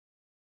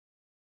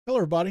Hello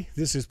everybody,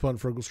 this is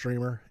Frugal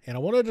Streamer, and I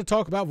wanted to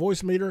talk about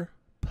Voicemeeter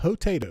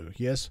Potato.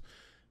 Yes,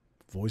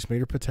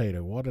 Voicemeeter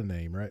Potato, what a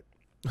name, right?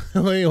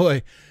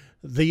 Anyway,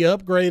 the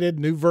upgraded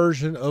new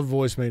version of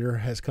Voicemeeter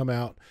has come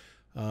out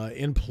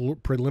in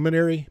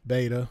preliminary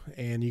beta,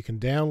 and you can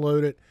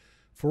download it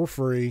for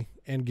free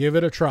and give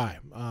it a try.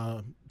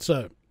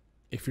 So,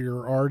 if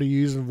you're already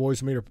using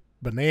Voicemeeter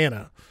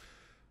Banana,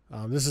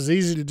 this is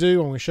easy to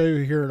do. I'm going to show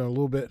you here in a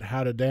little bit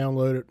how to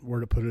download it,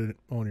 where to put it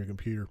on your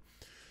computer.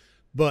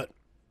 But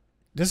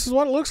this is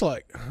what it looks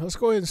like. Let's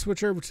go ahead and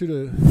switch over to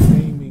the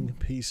gaming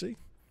PC.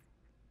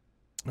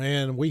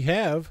 And we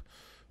have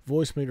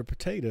Voicemeeter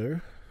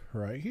Potato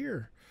right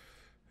here.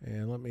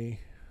 And let me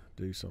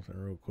do something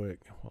real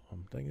quick while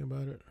I'm thinking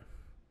about it.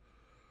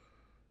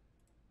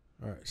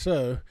 All right,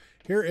 so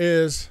here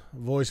is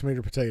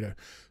Voicemeeter Potato.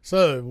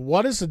 So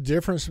what is the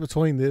difference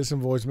between this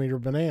and Voicemeeter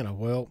Banana?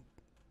 Well,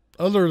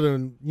 other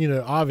than,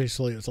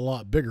 obviously it's a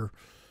lot bigger,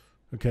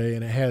 okay,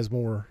 and it has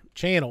more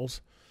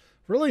channels.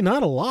 Really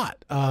not a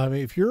lot. I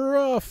mean, if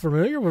you're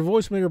familiar with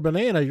Voicemeeter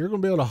Banana, you're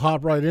going to be able to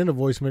hop right into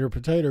Voicemeeter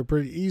Potato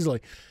pretty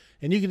easily.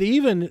 And you can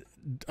even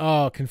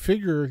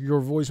configure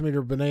your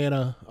Voicemeeter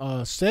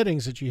Banana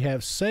settings that you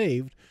have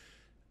saved.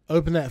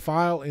 Open that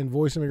file in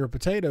Voicemeeter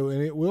Potato,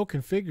 and it will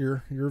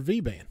configure your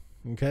V-band.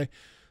 Okay,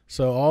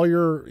 so all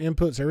your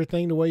inputs,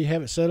 everything the way you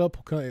have it set up,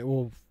 it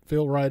will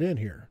fill right in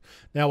here.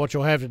 Now, what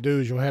you'll have to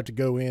do is you'll have to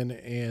go in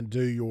and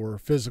do your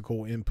physical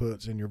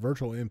inputs and your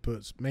virtual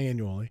inputs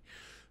manually.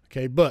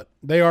 Okay, but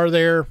they are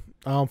there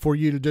for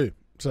you to do.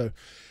 So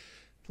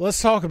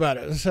let's talk about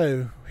it.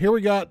 So here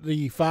we got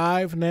the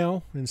 5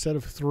 now instead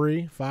of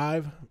 3.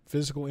 5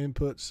 physical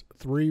inputs,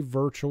 3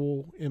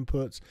 virtual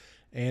inputs,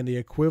 and the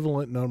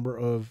equivalent number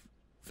of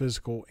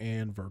physical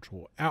and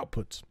virtual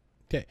outputs.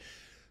 Okay,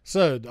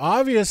 so the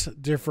obvious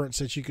difference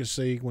that you can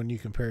see when you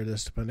compare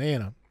this to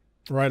Banana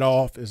right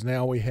off is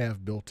now we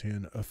have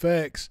built-in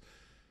effects,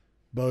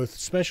 both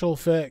special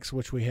effects,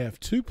 which we have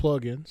 2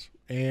 plugins,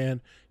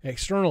 and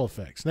external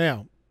effects.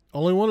 Now,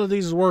 only one of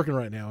these is working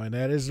right now, and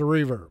that is the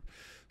reverb.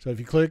 So if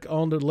you click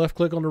on the left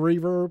click on the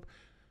reverb,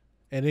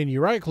 and then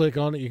you right click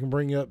on it, you can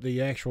bring up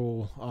the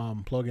actual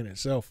plugin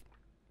itself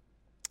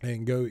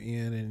and go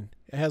in, and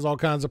it has all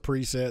kinds of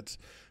presets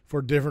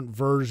for different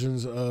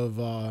versions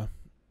of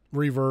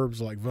reverbs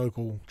like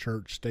vocal,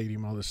 church,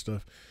 stadium, all this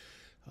stuff.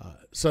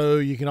 So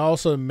you can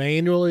also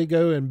manually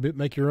go and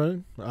make your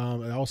own.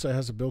 It also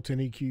has a built-in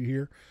EQ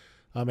here.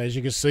 As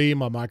you can see,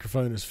 my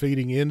microphone is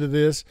feeding into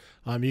this.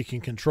 You can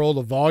control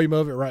the volume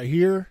of it right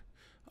here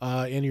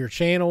in your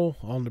channel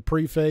on the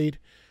pre-fade,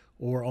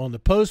 or on the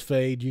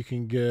post-fade, you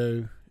can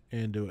go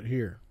and do it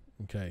here.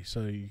 Okay,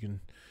 so you can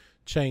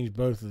change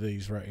both of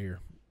these right here.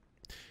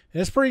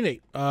 And it's pretty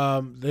neat.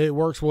 It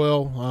works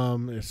well.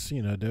 It's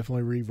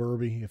definitely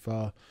reverby. If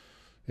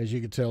as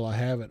you can tell, I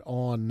have it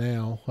on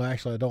now. Well,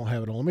 actually, I don't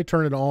have it on. Let me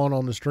turn it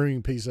on the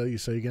streaming PC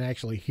so you can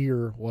actually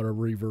hear what a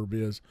reverb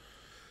is.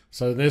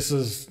 So this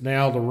is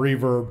now the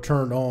reverb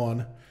turned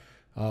on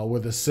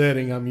with a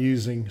setting. I'm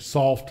using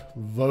soft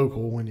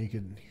vocal, and you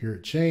can hear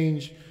it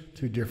change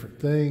to different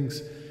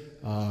things.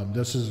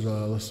 This is,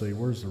 let's see,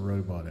 where's the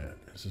robot at?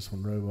 Is this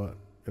one robot?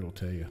 It'll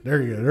tell you.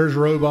 There you go. There's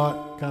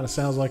robot. Kind of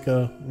sounds like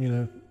a,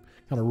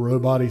 kind of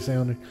robot-y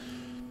sounding.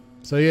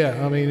 So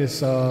yeah, I mean, it's,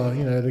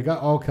 they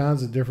got all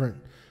kinds of different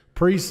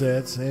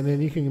presets, and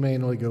then you can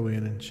manually go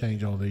in and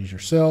change all these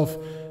yourself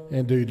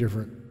and do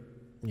different,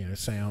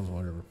 sounds,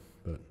 whatever.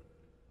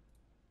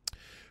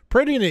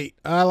 Pretty neat.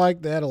 I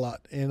like that a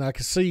lot, and I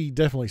can see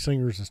definitely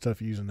singers and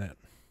stuff using that.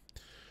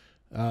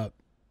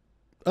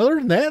 Other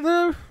than that,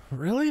 though,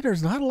 really,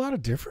 there's not a lot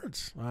of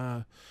difference.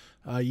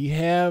 You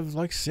have,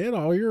 like I said,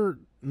 all your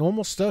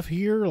normal stuff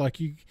here. Like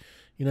you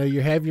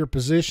have your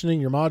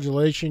positioning, your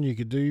modulation. You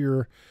could do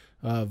your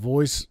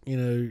voice,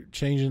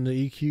 changing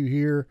the EQ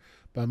here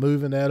by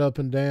moving that up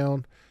and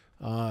down.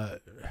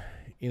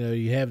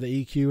 You have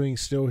the EQing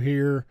still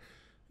here.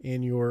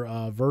 In your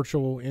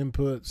virtual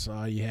inputs,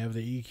 you have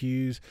the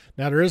EQs.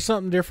 Now, there is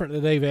something different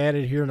that they've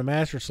added here in the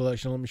master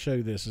selection. Let me show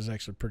you this. It's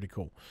actually pretty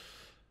cool.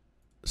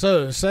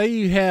 So, say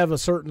you have a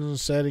certain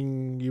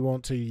setting you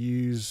want to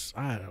use,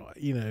 I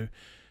don't know,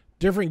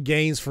 different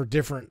gains for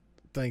different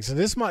things. So,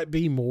 this might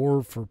be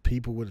more for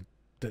people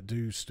that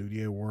do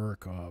studio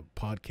work,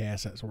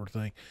 podcasts, that sort of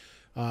thing.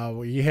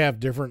 Where you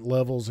have different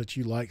levels that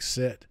you like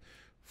set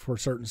for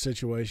certain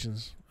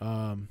situations.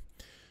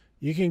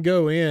 You can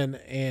go in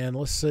and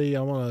let's see,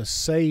 I want to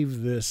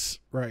save this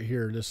right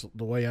here,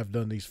 the way I've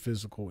done these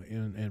physical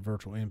and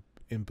virtual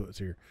inputs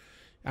here.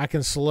 I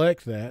can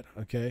select that,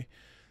 okay?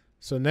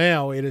 So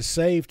now it is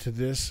saved to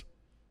this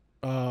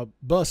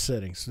bus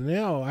setting. So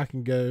now I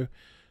can go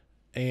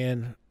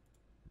and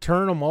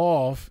turn them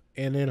off,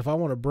 and then if I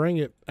want to bring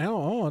it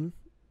on,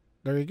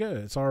 there you go.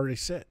 It's already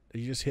set.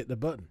 You just hit the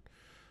button.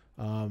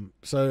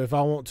 So if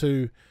I want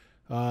to,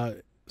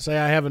 say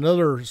I have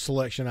another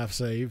selection I've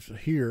saved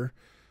here,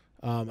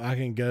 I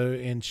can go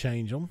and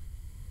change them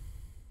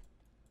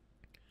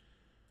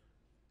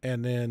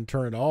and then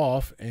turn it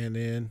off, and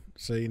then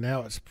see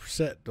now it's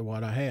set to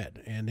what I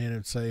had. And then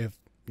it'd say if,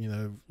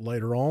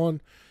 later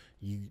on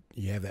you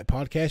have that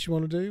podcast you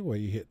want to do, well,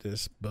 you hit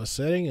this bus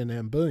setting, and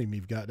then boom,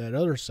 you've got that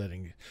other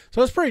setting.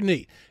 So it's pretty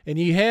neat. And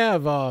you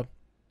have, 8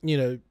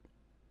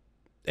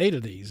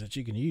 of these that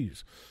you can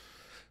use.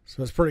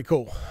 So it's pretty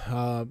cool.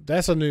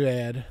 That's a new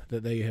ad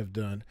that they have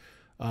done.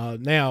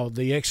 Now,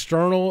 the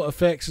external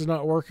effects is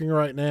not working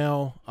right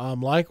now.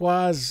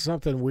 Likewise,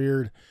 something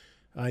weird.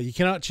 You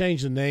cannot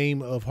change the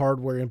name of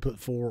hardware input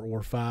 4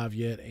 or 5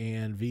 yet,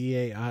 and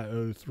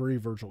VAIO 3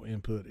 virtual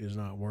input is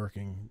not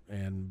working,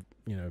 and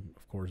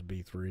of course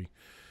B3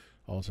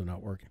 also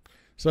not working.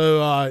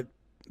 So,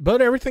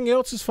 but everything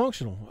else is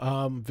functional.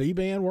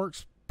 V-band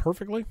works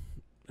perfectly,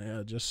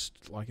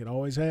 just like it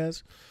always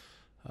has.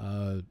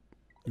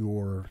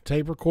 Your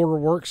tape recorder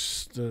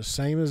works the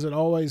same as it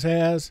always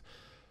has.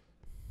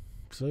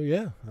 So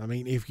yeah, I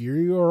mean, if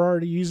you are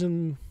already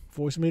using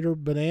Voicemeeter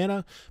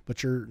Banana,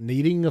 but you're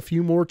needing a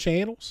few more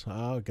channels,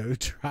 go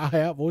try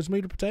out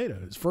Voicemeeter Potato.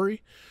 It's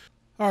free.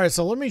 All right,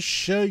 so let me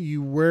show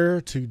you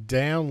where to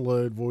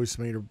download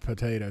Voicemeeter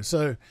Potato.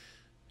 So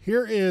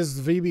here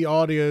is the VB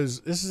Audio's.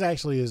 This is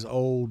actually his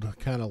old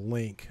kind of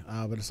link,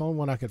 but it's the only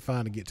one I could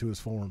find to get to his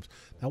forums.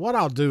 Now what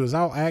I'll do is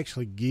I'll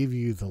actually give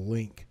you the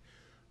link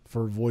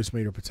for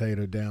Voicemeeter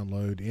Potato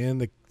download in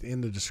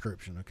the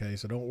description. Okay,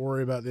 so don't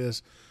worry about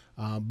this.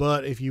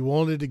 But if you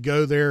wanted to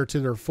go there to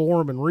their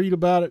forum and read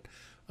about it,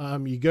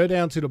 you go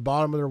down to the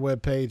bottom of their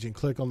webpage and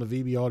click on the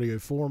VB Audio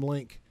forum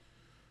link.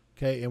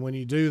 Okay, and when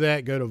you do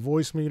that, go to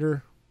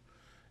Voicemeeter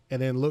and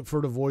then look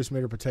for the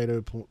Voicemeeter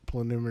Potato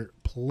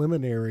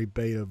preliminary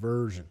beta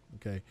version.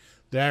 Okay,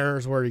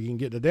 there's where you can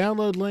get the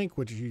download link,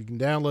 which you can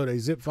download a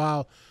zip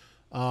file.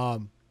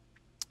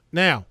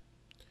 Now,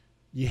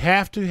 you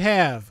have to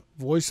have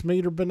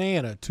Voicemeeter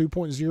Banana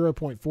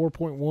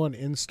 2.0.4.1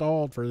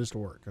 installed for this to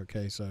work.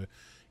 Okay, so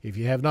if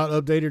you have not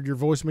updated your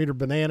Voicemeeter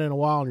Banana in a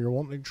while and you're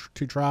wanting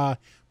to try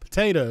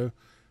Potato,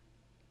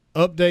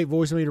 update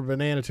Voicemeeter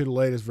Banana to the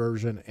latest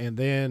version and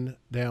then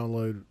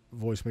download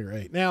Voicemeeter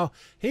 8. Now,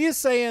 he is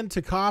saying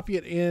to copy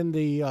it in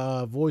the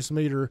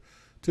Voicemeeter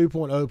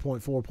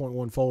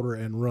 2.0.4.1 folder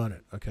and run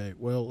it. Okay,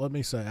 well, let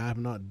me say I have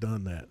not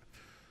done that.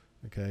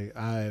 Okay,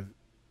 I've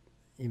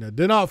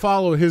did not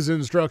follow his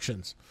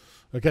instructions.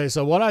 Okay,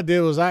 so what I did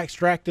was I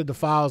extracted the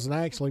files and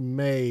I actually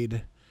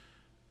made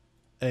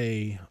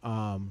a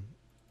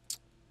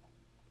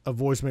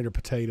Voicemeeter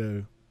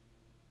Potato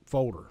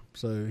folder.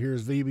 So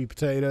here's VB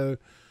Potato,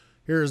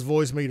 here's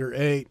Voicemeter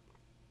 8,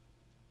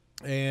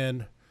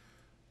 and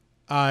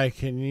I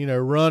can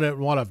run it.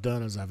 And what I've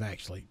done is I've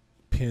actually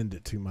pinned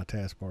it to my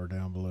taskbar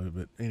down below.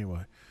 But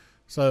anyway,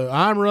 so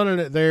I'm running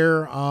it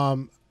there.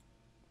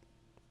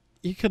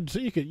 You could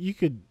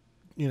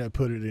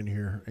put it in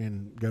here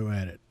and go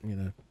at it.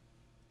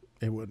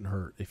 It wouldn't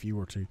hurt if you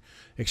were to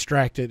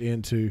extract it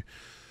into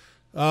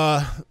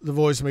the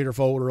Voicemeeter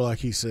folder like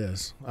he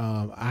says.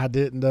 I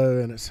didn't though,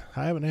 and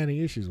I haven't had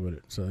any issues with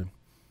it. So,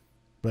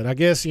 but I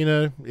guess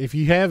if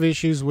you have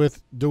issues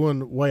with doing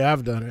the way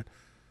I've done it,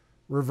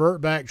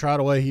 revert back, try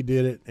the way he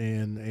did it,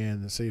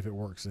 and see if it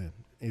works. Then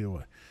either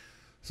way.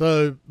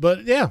 So,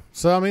 but yeah,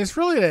 so I mean, it's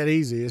really that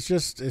easy.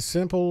 It's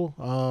simple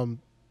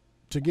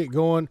to get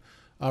going.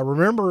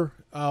 Remember,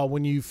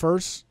 when you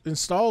first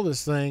install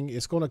this thing,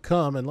 it's going to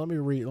come, and let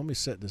me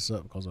set this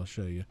up because I'll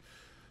show you.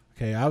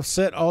 Okay, I've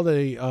set all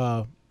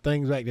the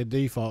things back to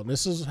default, and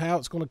this is how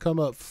it's going to come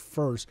up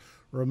first.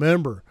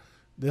 Remember,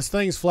 this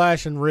thing's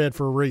flashing red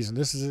for a reason.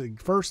 This is the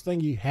first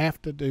thing you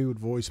have to do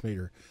with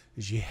Voicemeeter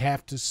is you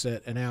have to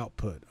set an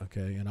output.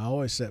 Okay, and I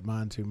always set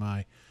mine to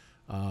my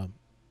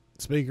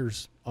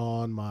speakers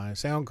on my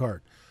sound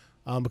card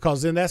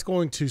because then that's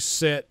going to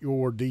set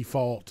your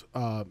default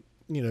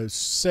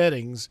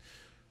settings,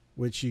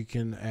 which you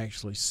can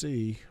actually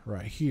see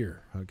right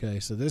here. Okay,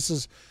 so this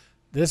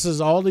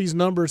is all these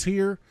numbers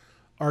here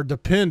are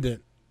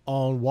dependent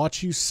on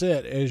what you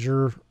set as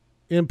your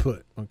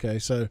input. Okay,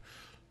 so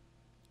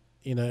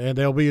and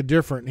they'll be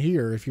different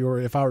here. If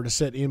I were to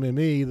set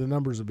MME, the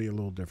numbers would be a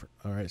little different.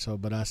 All right, so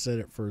but I set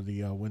it for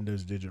the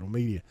Windows Digital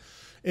Media.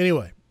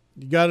 Anyway,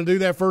 you got to do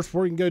that first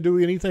before you can go do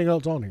anything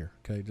else on here.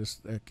 Okay,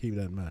 just keep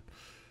that in mind.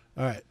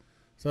 All right.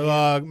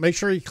 So make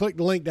sure you click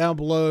the link down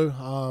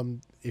below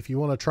if you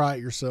want to try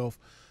it yourself,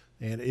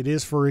 and it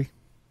is free.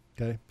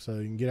 Okay, so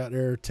you can get out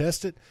there,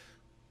 test it,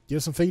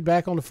 give some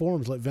feedback on the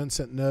forums. Let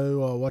Vincent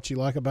know what you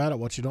like about it,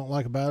 what you don't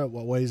like about it,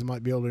 what ways you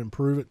might be able to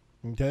improve it.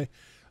 Okay,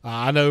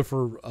 I know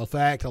for a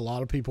fact a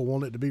lot of people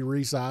want it to be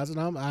resized,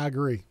 and I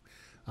agree.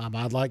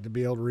 I'd like to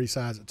be able to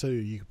resize it too.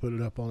 You can put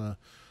it up on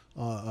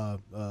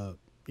a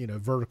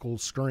vertical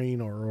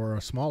screen or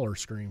a smaller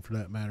screen for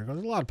that matter. Because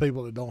there's a lot of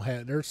people that don't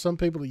have. There's some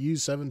people that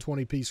use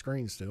 720p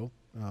screens still.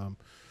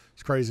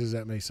 As crazy as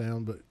that may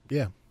sound, but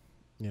yeah.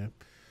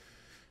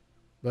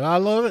 But I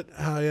love it.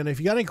 And if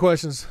you got any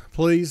questions,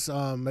 please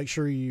make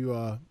sure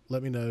you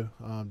let me know.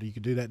 You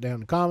can do that down in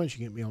the comments. You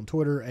can get me on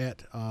Twitter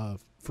at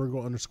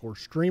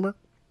Frugal_streamer.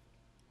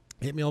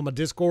 Hit me on my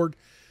Discord.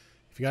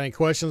 If you got any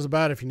questions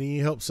about it, if you need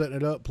any help setting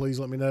it up, please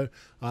let me know.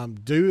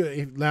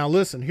 Now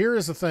listen, here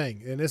is the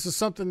thing, and this is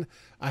something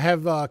I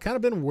have kind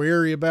of been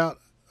wary about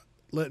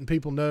letting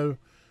people know,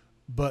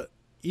 but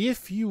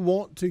if you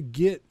want to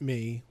get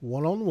me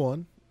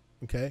one-on-one,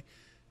 okay,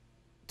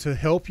 to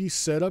help you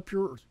set up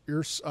your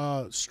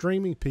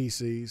streaming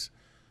PCs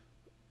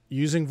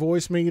using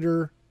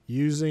Voicemeeter,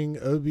 using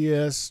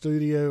OBS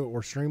Studio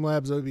or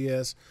Streamlabs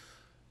OBS,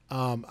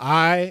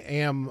 I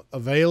am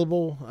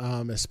available,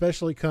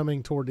 especially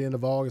coming toward the end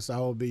of August. I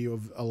will be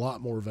a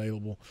lot more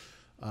available.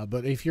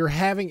 But if you're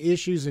having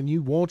issues and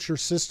you want your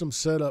system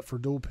set up for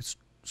dual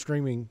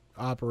streaming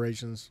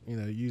operations,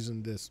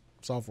 using this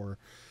software,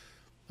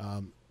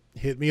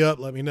 hit me up,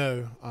 let me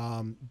know.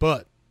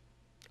 But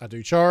I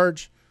do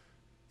charge,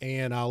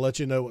 and I'll let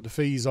you know what the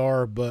fees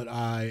are, but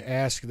I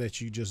ask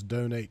that you just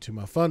donate to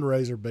my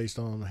fundraiser based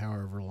on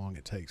however long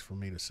it takes for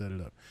me to set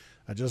it up.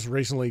 I just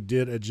recently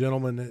did a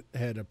gentleman that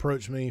had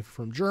approached me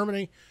from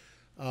Germany,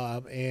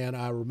 and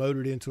I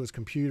remoted into his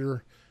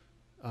computer,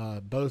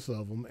 both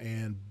of them,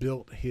 and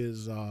built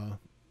his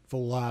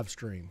full live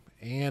stream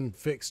and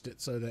fixed it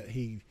so that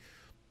he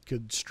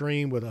could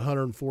stream with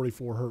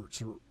 144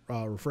 hertz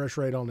refresh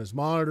rate on his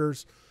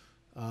monitors,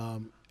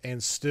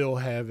 and still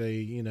have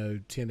a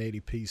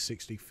 1080p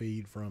 60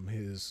 feed from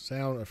his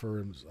sound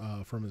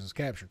from his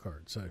capture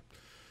card. So,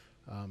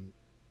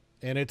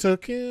 and it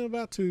took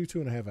about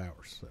 2.5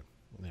 hours. So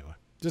anyway,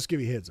 just give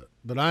you a heads up.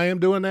 But I am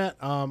doing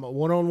that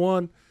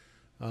one-on-one,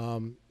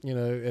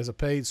 as a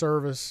paid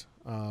service.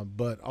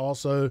 But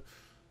also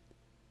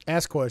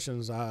ask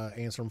questions. I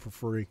answer them for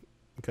free.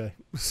 Okay.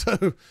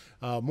 So,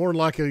 more than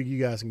likely you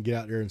guys can get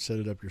out there and set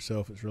it up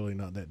yourself. It's really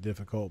not that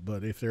difficult.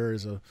 But if there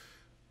is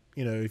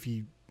if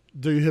you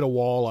do hit a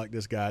wall like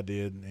this guy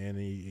did and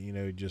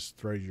he, just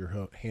throws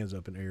your hands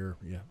up in the air,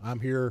 yeah, I'm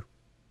here.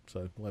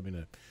 So let me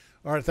know.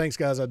 All right. Thanks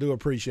guys. I do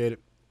appreciate it.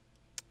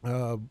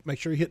 Make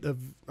sure you hit the,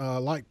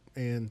 like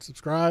and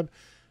subscribe,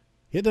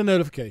 hit the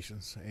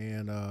notifications,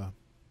 and,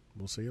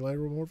 we'll see you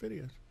later with more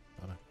videos.